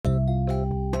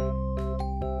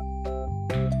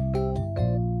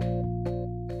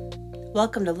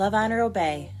Welcome to Love, Honor,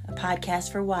 Obey, a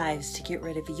podcast for wives to get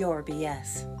rid of your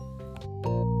BS.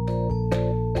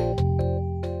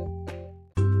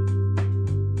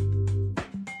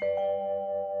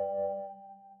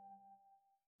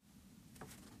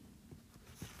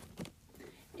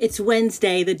 It's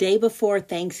Wednesday, the day before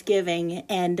Thanksgiving,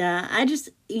 and I just,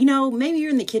 maybe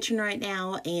you're in the kitchen right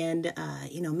now and,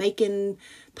 making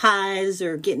pies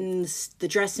or getting the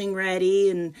dressing ready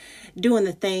and doing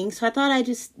the thing. So I thought I'd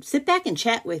just sit back and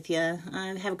chat with you.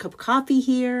 I have a cup of coffee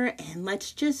here, and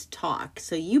let's just talk.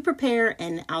 So you prepare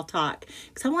and I'll talk,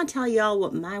 because I want to tell y'all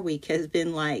what my week has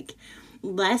been like.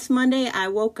 Last Monday, I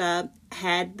woke up,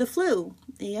 had the flu.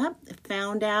 Yep,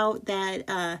 found out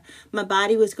that my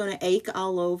body was going to ache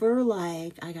all over,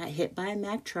 like I got hit by a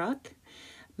Mack truck.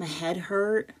 My head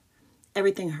hurt,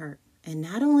 everything hurt. And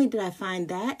not only did I find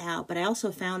that out, but I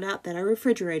also found out that our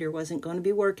refrigerator wasn't going to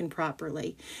be working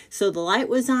properly. So the light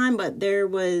was on, but there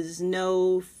was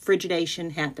no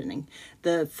frigidation happening.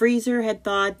 The freezer had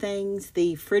thawed things.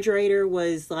 The refrigerator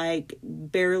was like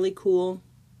barely cool.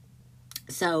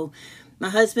 So my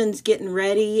husband's getting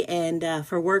ready and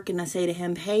for work, and I say to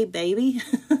him, "Hey, baby,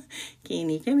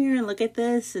 can you come here and look at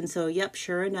this?" And so, yep,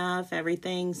 sure enough,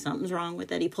 something's wrong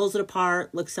with it. He pulls it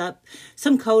apart, looks up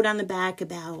some code on the back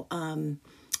about,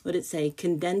 what did it say?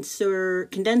 Condenser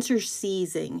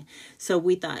seizing. So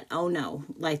we thought, oh no,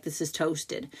 like this is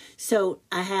toasted. So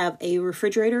I have a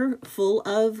refrigerator full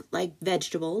of like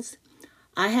vegetables.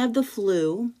 I have the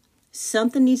flu.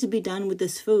 Something needs to be done with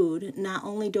this food. Not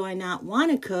only do I not want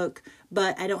to cook,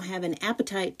 but I don't have an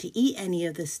appetite to eat any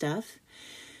of this stuff.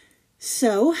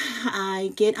 So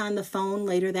I get on the phone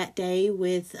later that day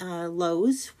with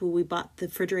Lowe's, who we bought the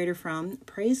refrigerator from.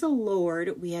 Praise the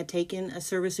Lord, we had taken a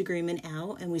service agreement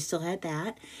out and we still had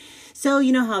that. So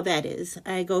you know how that is.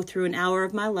 I go through an hour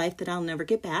of my life that I'll never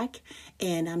get back.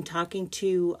 And I'm talking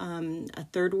to a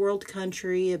third world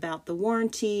country about the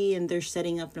warranty, and they're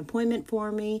setting up an appointment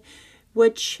for me,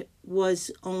 which was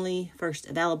only first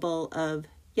available of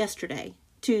yesterday,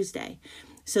 Tuesday.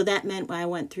 So that meant I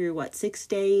went through, 6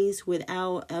 days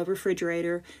without a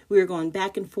refrigerator. We were going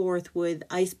back and forth with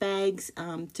ice bags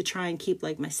to try and keep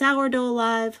like my sourdough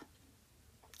alive.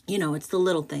 It's the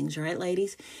little things, right,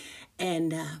 ladies?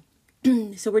 And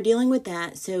so we're dealing with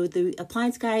that. So the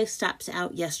appliance guy stops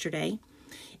out yesterday,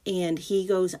 and he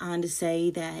goes on to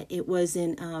say that it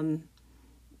wasn't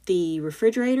the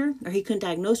refrigerator, or he couldn't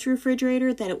diagnose the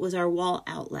refrigerator, that it was our wall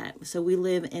outlet. So we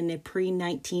live in a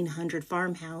pre-1900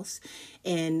 farmhouse,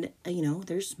 and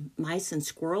there's mice and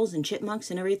squirrels and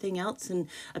chipmunks and everything else, and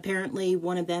apparently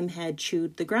one of them had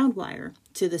chewed the ground wire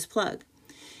to this plug.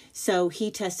 So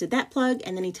he tested that plug,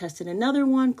 and then he tested another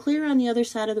one clear on the other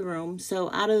side of the room.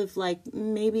 So out of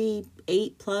maybe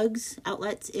 8 plugs,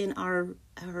 outlets in our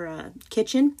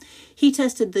kitchen, he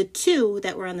tested the 2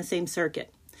 that were on the same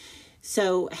circuit.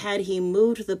 So had he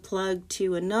moved the plug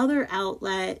to another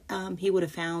outlet, he would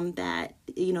have found that,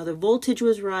 the voltage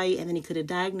was right, and then he could have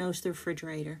diagnosed the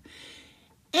refrigerator.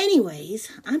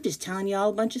 Anyways, I'm just telling y'all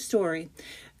a bunch of story.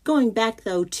 Going back,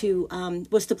 though, to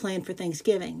what's the plan for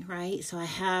Thanksgiving, right? So I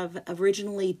have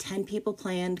originally 10 people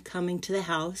planned coming to the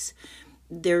house.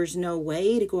 There's no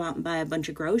way to go out and buy a bunch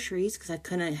of groceries because I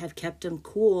couldn't have kept them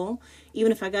cool.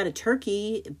 Even if I got a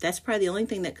turkey, that's probably the only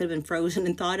thing that could have been frozen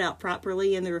and thawed out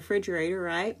properly in the refrigerator,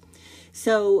 right?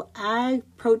 So I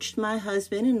approached my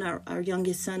husband, and our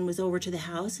youngest son was over to the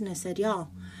house, and I said, "Y'all,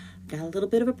 got a little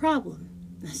bit of a problem."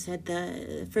 I said,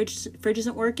 "The fridge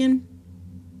isn't working.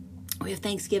 We have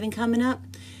Thanksgiving coming up.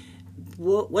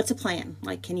 What's a plan?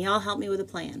 Can y'all help me with a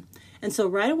plan?" And so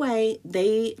right away,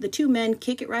 the 2 men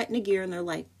kick it right into gear, and they're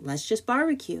like, "Let's just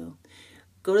barbecue.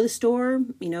 Go to the store,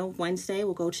 Wednesday,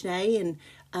 we'll go today,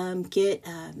 and get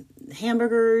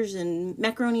hamburgers and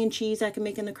macaroni and cheese I can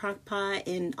make in the crock pot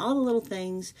and all the little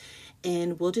things,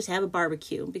 and we'll just have a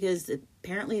barbecue," because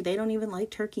apparently they don't even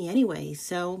like turkey anyway.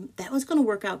 So that was going to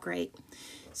work out great.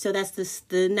 So that's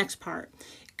the next part.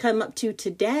 Come up to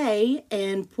today,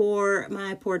 and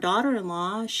my poor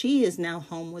daughter-in-law, she is now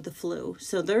home with the flu,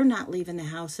 so they're not leaving the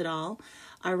house at all.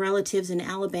 Our relatives in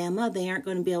Alabama, they aren't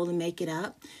going to be able to make it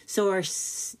up, so our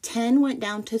 10 went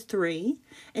down to 3,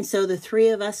 and so the 3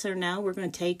 of us we're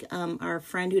going to take our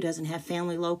friend who doesn't have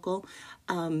family local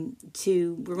we're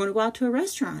going to go out to a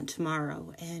restaurant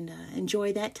tomorrow and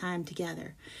enjoy that time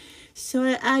together.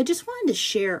 So I just wanted to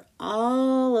share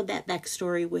all of that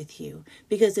backstory with you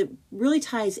because it really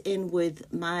ties in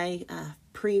with my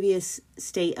previous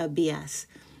state of BS.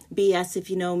 BS, if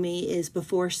you know me, is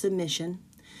before submission.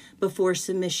 before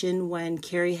submission when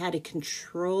Carrie had to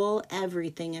control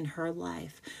everything in her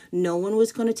life. No one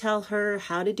was going to tell her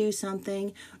how to do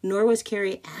something, nor was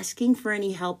Carrie asking for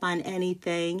any help on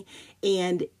anything.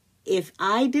 And if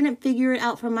I didn't figure it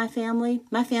out for my family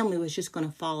was just going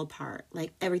to fall apart.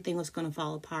 Like everything was going to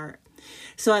fall apart.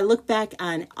 So I look back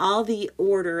on all the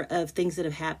order of things that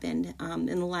have happened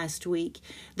in the last week.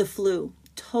 The flu,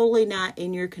 totally not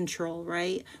in your control,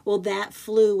 right? Well, that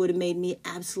flu would have made me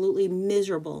absolutely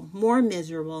miserable, more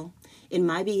miserable in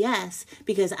my BS,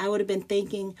 because I would have been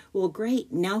thinking, well,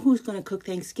 great, now who's going to cook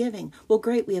Thanksgiving? Well,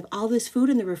 great, we have all this food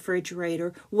in the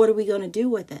refrigerator. What are we going to do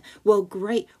with it? Well,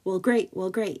 great.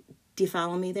 Do you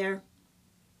follow me there?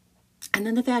 And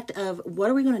then the fact of, what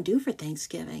are we going to do for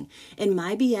Thanksgiving? In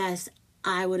my BS,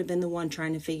 I would have been the one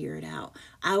trying to figure it out.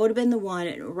 I would have been the one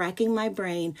racking my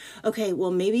brain. Okay,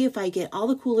 well, maybe if I get all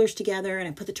the coolers together and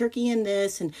I put the turkey in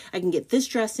this, and I can get this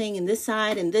dressing and this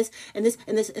side and this and this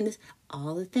and this and this,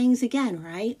 all the things again,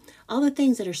 right? All the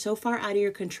things that are so far out of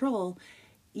your control.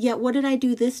 Yet what did I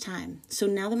do this time? So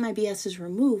now that my BS is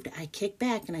removed, I kick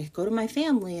back and I go to my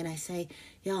family and I say,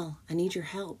 y'all, I need your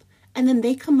help. And then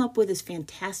they come up with this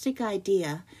fantastic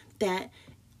idea that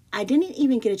I didn't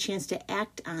even get a chance to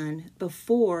act on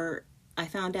before I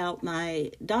found out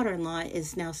my daughter-in-law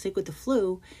is now sick with the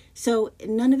flu. So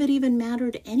none of it even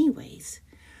mattered anyways.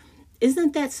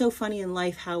 Isn't that so funny in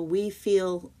life how we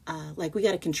feel like we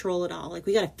got to control it all, like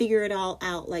we got to figure it all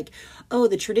out, like, oh,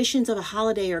 the traditions of a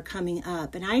holiday are coming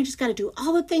up and I just got to do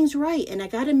all the things right and I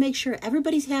got to make sure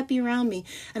everybody's happy around me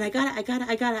and I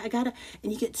gotta,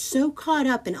 and you get so caught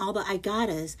up in all the I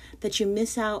gottas that you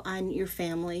miss out on your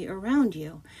family around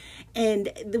you.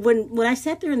 And when I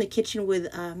sat there in the kitchen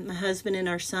with my husband and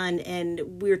our son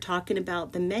and we were talking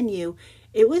about the menu,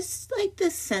 it was like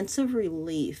this sense of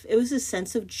relief. It was a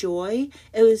sense of joy.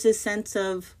 It was a sense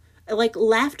of like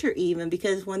laughter even,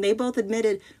 because when they both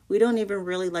admitted we don't even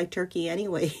really like turkey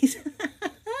anyways.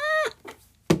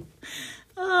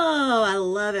 Oh, I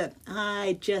love it.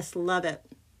 I just love it.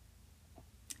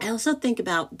 I also think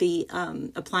about the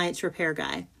appliance repair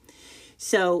guy.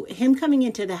 So him coming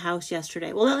into the house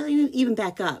yesterday, well, I'll even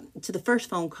back up to the first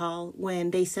phone call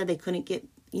when they said they couldn't get,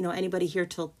 anybody here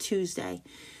till Tuesday.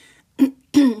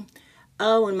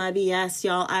 Oh, and my BS,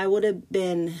 y'all, I would have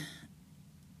been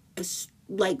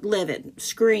like livid,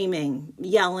 screaming,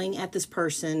 yelling at this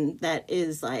person that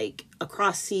is like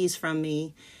across seas from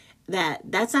me.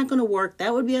 That's not going to work.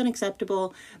 That would be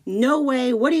unacceptable. No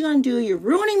way. What are you going to do? You're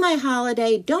ruining my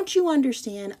holiday. Don't you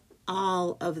understand?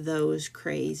 All of those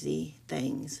crazy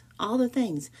things, all the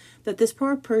things that this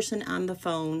poor person on the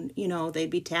phone, they'd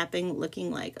be tapping, looking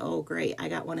like, oh, great, I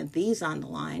got one of these on the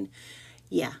line.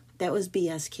 Yeah, that was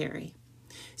BS Carrie.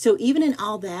 So even in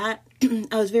all that,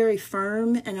 I was very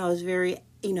firm and I was very,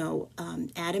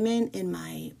 adamant in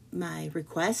my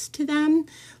request to them.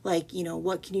 Like,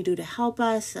 what can you do to help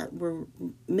us? We're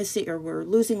missing or we're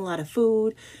losing a lot of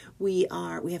food. We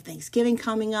have Thanksgiving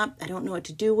coming up. I don't know what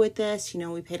to do with this.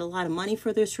 We paid a lot of money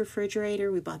for this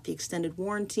refrigerator. We bought the extended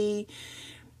warranty.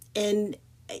 And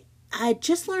I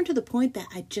just learned to the point that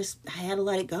I had to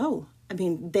let it go. I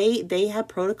mean, they have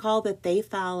protocol that they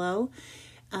follow.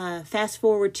 Fast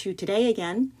forward to today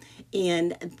again,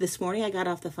 and this morning I got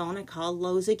off the phone, I called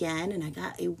Lowe's again, and I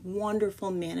got a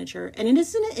wonderful manager. And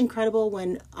isn't it incredible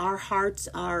when our hearts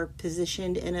are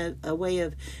positioned in a way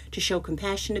of to show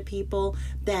compassion to people,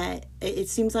 that it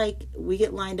seems like we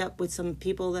get lined up with some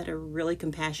people that are really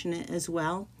compassionate as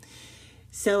well.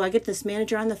 So I get this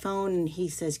manager on the phone and he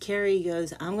says, Carrie, he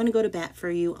goes, I'm going to go to bat for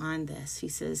you on this. He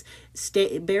says,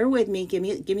 bear with me. Give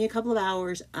me a couple of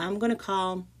hours. I'm going to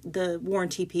call the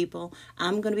warranty people.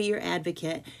 I'm going to be your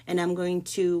advocate and I'm going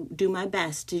to do my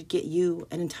best to get you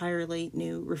an entirely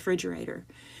new refrigerator.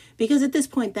 Because at this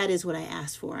point, that is what I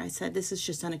asked for. I said, this is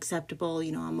just unacceptable.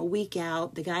 I'm a week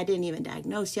out. The guy didn't even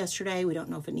diagnose yesterday. We don't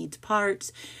know if it needs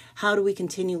parts. How do we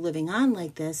continue living on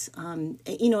like this?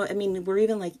 We're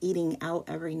even like eating out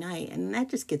every night, and that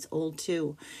just gets old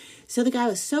too. So the guy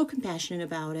was so compassionate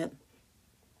about it.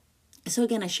 So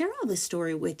again, I share all this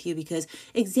story with you because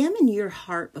examine your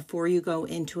heart before you go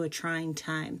into a trying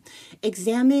time.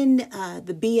 Examine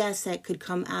the BS that could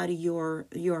come out of your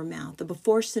mouth, the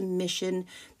before submission,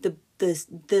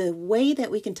 the way that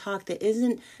we can talk that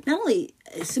isn't, not only,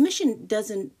 submission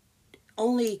doesn't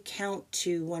only count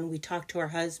to when we talk to our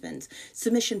husbands.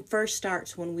 Submission first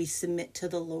starts when we submit to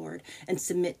the Lord and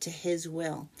submit to His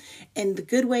will. And the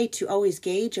good way to always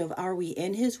gauge of are we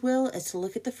in His will is to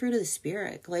look at the fruit of the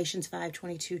Spirit, Galatians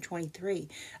 5:22-23,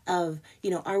 of,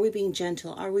 are we being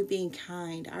gentle? Are we being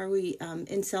kind? Are we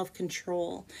in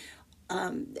self-control?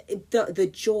 The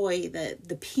joy,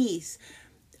 the peace.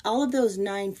 all of those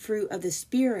 9 fruit of the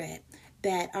Spirit,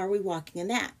 that are we walking in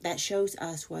that? That shows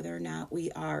us whether or not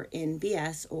we are in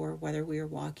BS or whether we are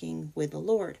walking with the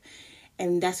Lord.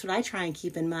 And that's what I try and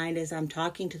keep in mind as I'm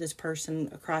talking to this person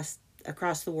across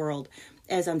the world,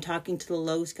 as I'm talking to the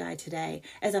Lowe's guy today,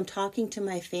 as I'm talking to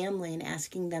my family and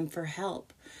asking them for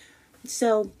help.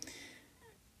 So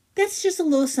that's just a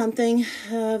little something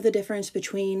of the difference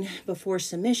between before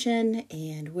submission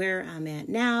and where I'm at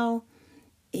now.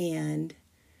 And,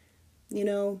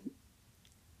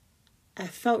 I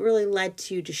felt really led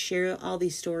to just share all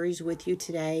these stories with you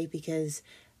today, because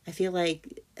I feel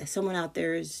like someone out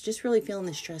there is just really feeling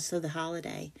the stress of the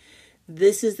holiday.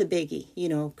 This is the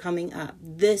biggie, coming up.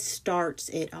 This starts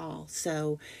it all.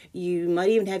 So you might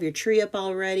even have your tree up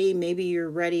already. Maybe you're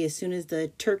ready as soon as the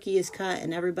turkey is cut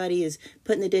and everybody is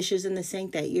putting the dishes in the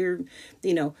sink, that you're,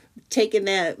 taking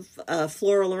that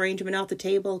floral arrangement off the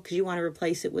table because you want to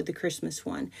replace it with the Christmas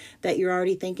one. That you're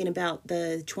already thinking about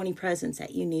the 20 presents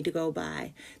that you need to go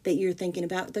buy. That you're thinking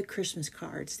about the Christmas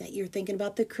cards. That you're thinking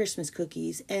about the Christmas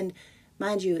cookies. And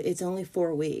mind you, it's only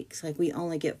 4 weeks. Like, we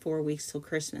only get 4 weeks till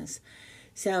Christmas.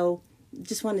 So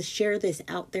just want to share this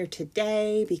out there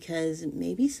today, because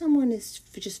maybe someone is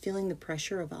just feeling the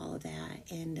pressure of all of that.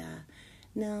 And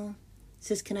no,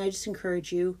 sis, can I just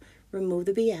encourage you, remove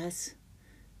the BS,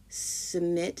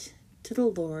 submit to the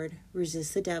Lord,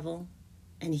 resist the devil,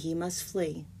 and he must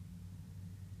flee.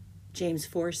 James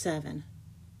 4:7.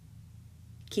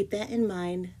 Keep that in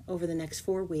mind over the next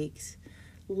 4 weeks.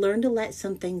 Learn to let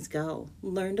some things go.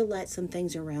 Learn to let some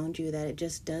things around you that it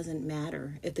just doesn't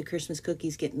matter if the Christmas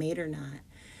cookies get made or not.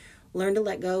 Learn to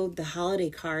let go of the holiday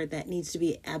card that needs to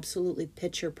be absolutely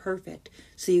picture perfect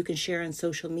so you can share on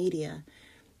social media.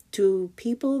 To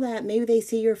people that maybe they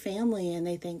see your family and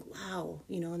they think, wow,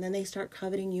 and then they start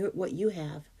coveting what you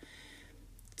have.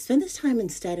 Spend this time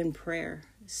instead in prayer.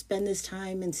 Spend this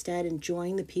time instead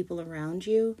enjoying the people around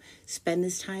you. Spend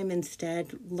this time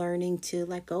instead learning to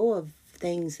let go of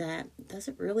things that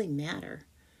doesn't really matter.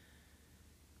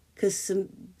 Because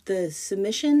the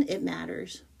submission, it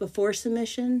matters. Before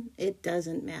submission, it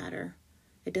doesn't matter.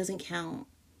 It doesn't count.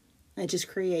 It just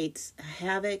creates a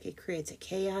havoc. It creates a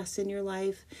chaos in your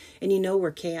life. And you know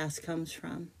where chaos comes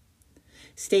from.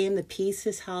 Stay in the peace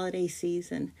this holiday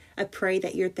season. I pray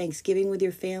that your Thanksgiving with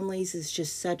your families is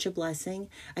just such a blessing.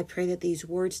 I pray that these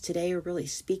words today are really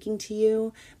speaking to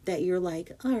you, that you're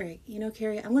like, all right,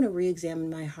 Carrie, I'm going to re-examine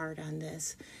my heart on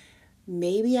this.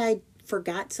 Maybe I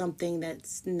forgot something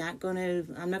I'm not going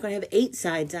to have 8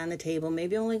 sides on the table.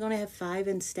 Maybe I'm only going to have 5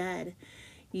 instead.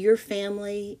 Your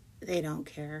family, they don't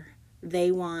care.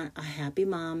 They want a happy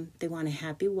mom. They want a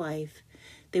happy wife.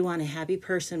 They want a happy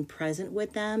person present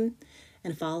with them.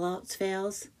 And if all else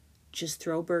fails, just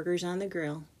throw burgers on the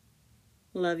grill.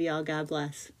 Love y'all. God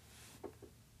bless.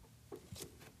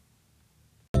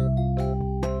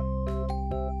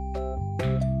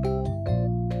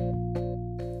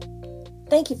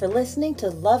 Thank you for listening to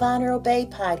Love, Honor, Obey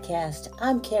podcast.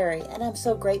 I'm Carrie, and I'm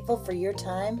so grateful for your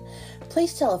time.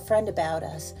 Please tell a friend about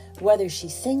us, whether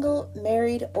she's single,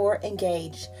 married, or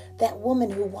engaged. That woman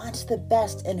who wants the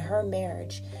best in her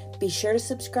marriage. Be sure to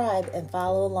subscribe and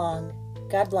follow along.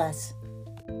 God bless.